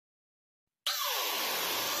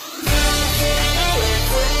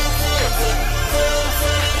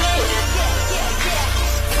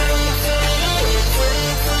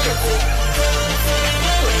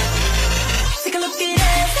Take a look at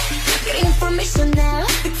us, getting information now.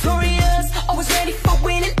 Victorious, always ready for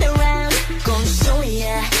winning the round. Gonna show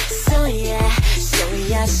ya, show ya, show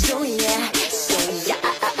ya, show ya, show ya.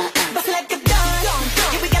 But like a dawn,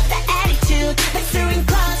 yeah, we got that attitude. Like steering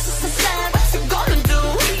clocks, it's the sun. What you gonna do?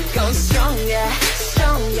 We go stronger,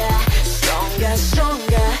 stronger, stronger,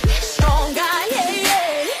 stronger, stronger, yeah,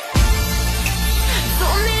 yeah.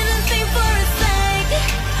 Don't even think for a sec.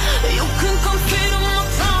 You can compete on my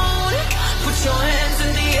throne. Put your hands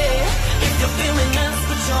in the air. If you're feeling us,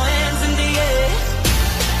 put your hands in the air.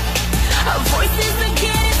 Our voices are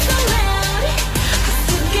getting so loud, 'cause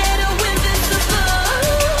together we're invincible.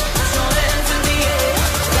 Put your hands in the air.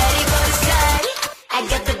 Ready for the shot. I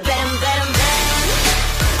got the bam, bam, bam.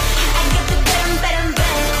 I got the bam, bam,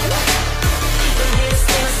 bam. Don't hear us,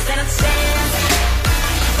 stand a chance.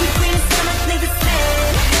 We bring so much niggas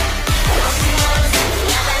stand. All she wants is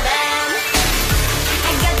bam, bam.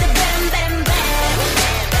 I got the bam, bam, bam.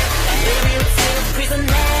 Baby, we'll take us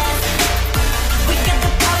prisoners. We got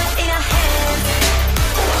the power in our hands.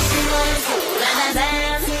 All she wants is bam,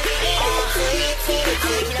 bam, bam.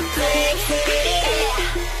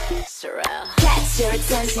 Catch your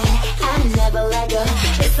attention, I never let go.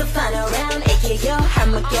 It's the final round, aka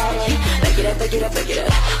Armageddon. Back it up, back it up, back it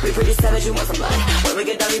up. We pretty savage, you want some blood. When we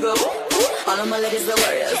get down, we go ooh. All of my ladies are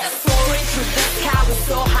warriors. Soaring through the sky, we're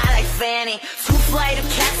so high like Fanny. Too fly to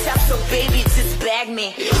catch up, so baby, just bag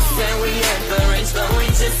me. You say we at the range, but we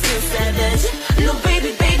just too savage. No,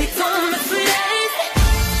 baby, baby, don't mess with us.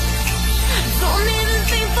 Don't even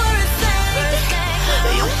think for a sec.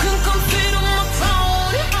 You can compete on my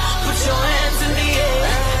throne. Put your hands in the air.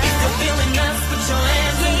 If you're feeling us, put your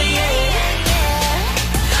hands in the air.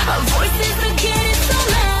 Our voices are getting so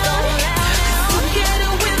loud, 'cause together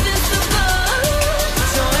we're invincible. Put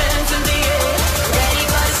your hands in the air. Ready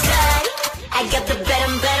for the shot. I got the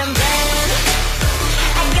bam, bam, bam.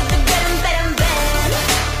 I got the bam, bam, bam.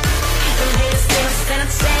 Don't hear us, stand a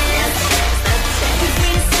chance. We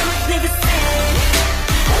bring so much niggas stand.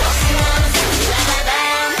 All she wants is bam,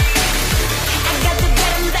 bam. I got the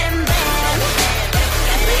bam, bam, bam.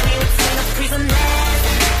 Baby, we'll take us prisoners.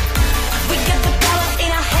 We got the power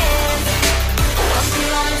in our hands. All she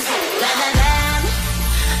wants is bam, bam, bam.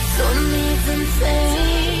 Don't even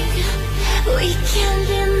think we can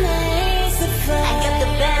be made to fight. I got the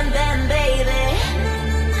bam, bam, baby.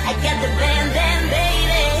 I got the bam, bam,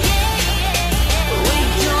 baby. We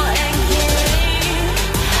go and get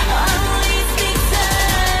always big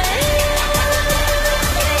time.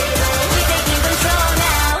 We taking control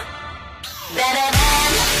now. Bam, bam,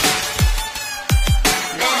 bam.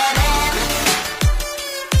 Bam, bam, bam.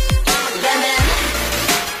 Bam, bam.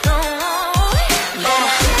 Oh, bam.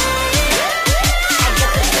 I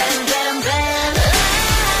got the bam, bam, bam.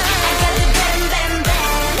 I got the bam, bam,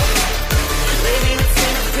 bam. Baby, we're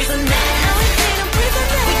taking a prisoner.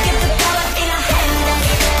 We get the power in our hands.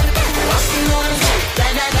 All she wants is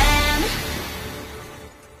bam, bam, bam.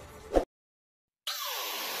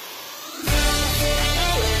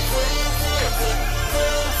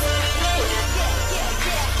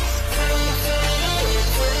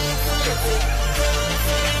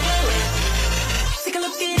 Take a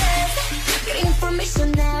look at us, getting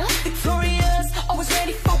information now. Victorious, always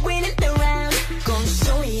ready for winning the round. Gonna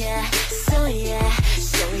show ya, show ya,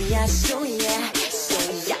 show ya, show ya, show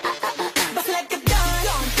ya. But like a dawn,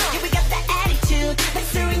 yeah, we got that attitude. Like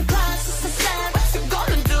steering clocks, it's the sun. What you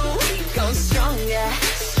gonna do? We go stronger,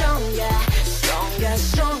 stronger, stronger,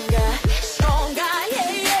 stronger, stronger,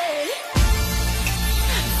 yeah, yeah.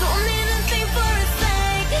 Don't even think for a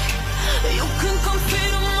sec. You can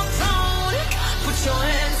compete on my throne. Put your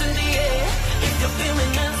hands in the air. If you're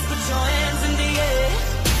feeling us, put your hands in the air.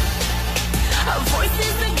 Our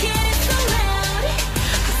voices are getting so loud,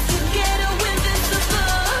 'cause together we're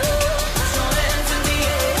invincible. Put your hands in the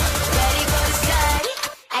air. Ready for the shot.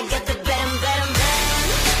 I got the bam, bam, bam.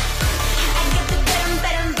 I got the bam,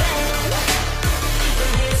 bam, bam.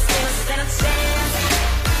 Don't hear us, stand a chance.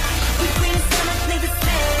 We bring so much niggas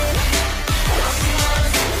stand. All she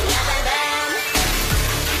wants is bam, bam.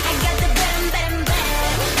 I got the bam, bam,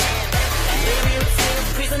 bam. Baby, we'll take us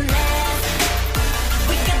prisoners.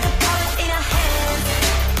 We got the power in our hands.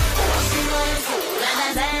 All she wants is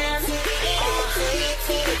bam, bam, bam.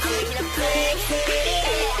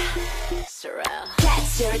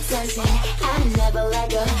 Catch your attention, I never let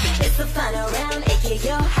go. It's the final round, aka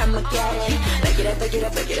Armageddon. Back it up, back it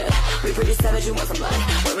up, back it up. We pretty savage, you want some blood.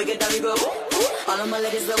 When we get down, you go ooh. All of my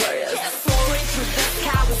ladies are warriors. Soaring through the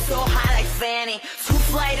sky, we're so high like Fanny. Too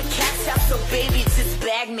fly to catch up, so baby, just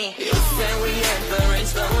bag me. You say we ain't the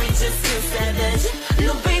range, but we just too savage.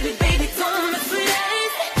 No, baby, baby, don't mess with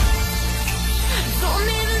us. Don't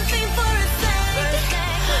even think for a second.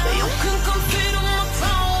 You can compete on my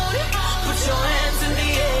throne. Put your hands in the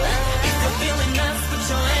air. If you're feeling us, put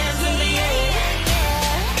your hands in the air.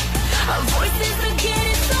 Our voices are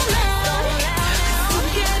getting so loud.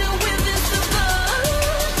 Together with this above.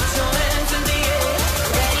 Put your hands in the air.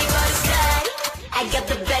 Ready for the start. I got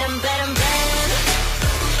the better, better, better.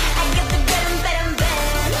 I got the better, better,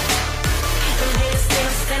 better. Don't hate us, they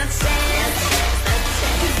don't stand a chance.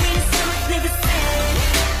 Cause we need so much niggas stand.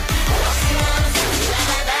 What you wanna do?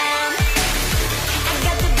 I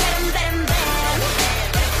got the better, better, better.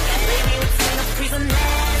 Baby, we're turning up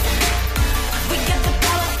prisoners. We got the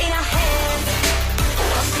power in our hands.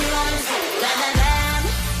 What you wanna do?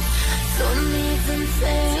 Don't even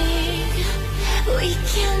think we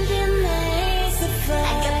can be mystified.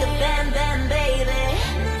 I got the bam, bam, baby.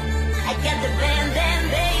 I got the bam, bam,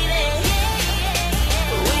 baby.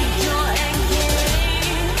 We go and get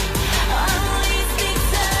always big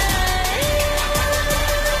time.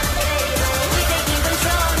 We're taking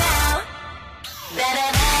control now. Bam,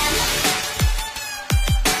 bam, bam.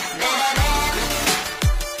 Bam, bam, bam.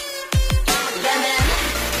 Bam, bam.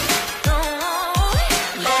 Oh,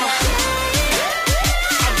 bam, bam.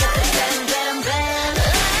 I got the bam, bam, bam.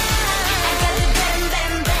 I got the bam,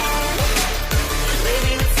 bam, bam.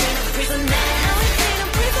 Baby, we're turning up prisoners.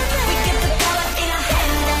 We get the power in our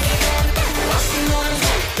hands. What you wanna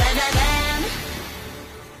do? Bam, bam, bam.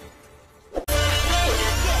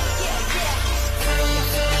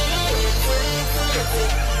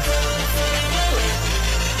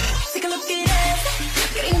 Take a look at us,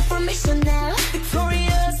 getting information now.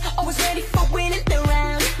 Victorious, always ready for winning the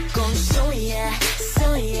round. Gonna show ya,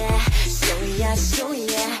 show ya, show ya, show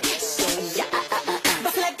ya, show ya.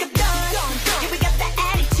 Bust like a dawn, yeah, we got that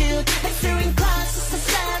attitude. Like steering cars, just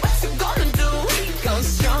decide what you gonna do. We go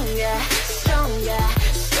stronger, stronger,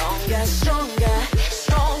 stronger, stronger,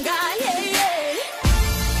 stronger, yeah, yeah.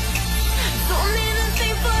 Don't even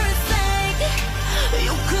think for a sec.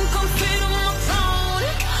 You can compete on my throne.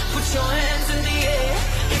 Put your hands in the air.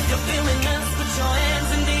 If you're feeling us, put your hands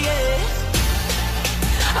in the air.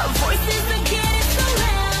 Our voices are getting so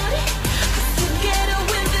loud. 'Cause together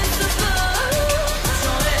we're invincible. Put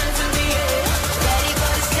your hands in the air. Ready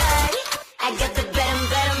for the start. I got the better,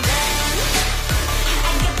 better, better.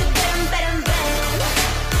 I got the better, better, better.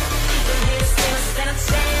 Don't hate us, they don't stand a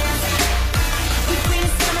chance. We bring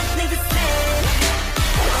so much niggas stand.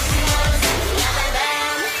 What you wanna do?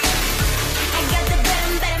 I got the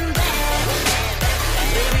better, better, better.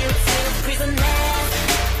 Baby, we're turning up prisoners.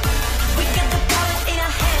 We got the power in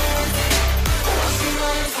our hands. What you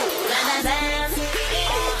wanna do?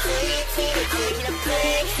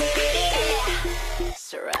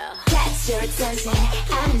 Catch your attention,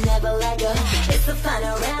 I never let go. It's the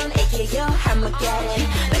final round, aka Armageddon.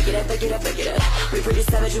 Back it up, back it up, back it up. We pretty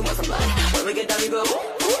savage, you want some blood. When we get down, you go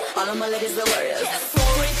ooh. All of my ladies are warriors.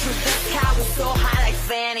 Soaring through the sky, we're so high like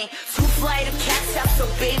Fanny. Too fly to catch up, so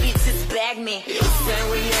baby, just bag me. You say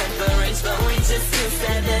we ain't the range, but we just too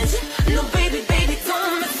savage. No, baby, baby,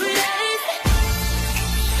 don't mess with us.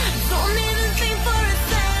 Don't even think for a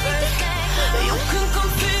second. You can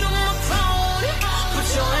compete on my throne. Put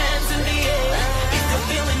your hands in the air. If you're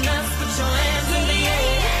feeling us, put your hands in the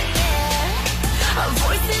air. Our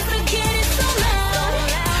voices are getting so loud.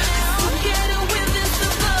 'Cause together we're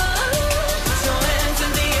invincible. Put your hands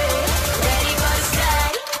in the air. Ready for the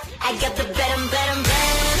start. I got the better, better,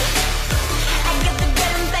 better. I got the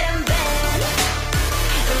better, better, better.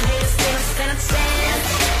 Don't hate us, they don't stand a chance.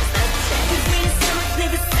 'Cause we need so much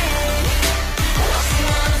niggas stand. What you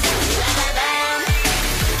wanna do?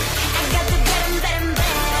 I got the better, better,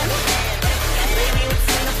 better. Baby, we're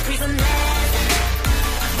turning up prisoners.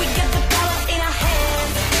 We got the power in our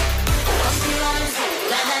hands. What you wanna do?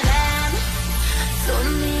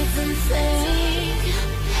 Don't even think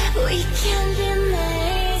we can be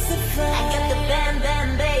mystified. I got the bam, bam,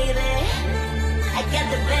 baby. I got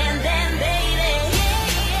the bam.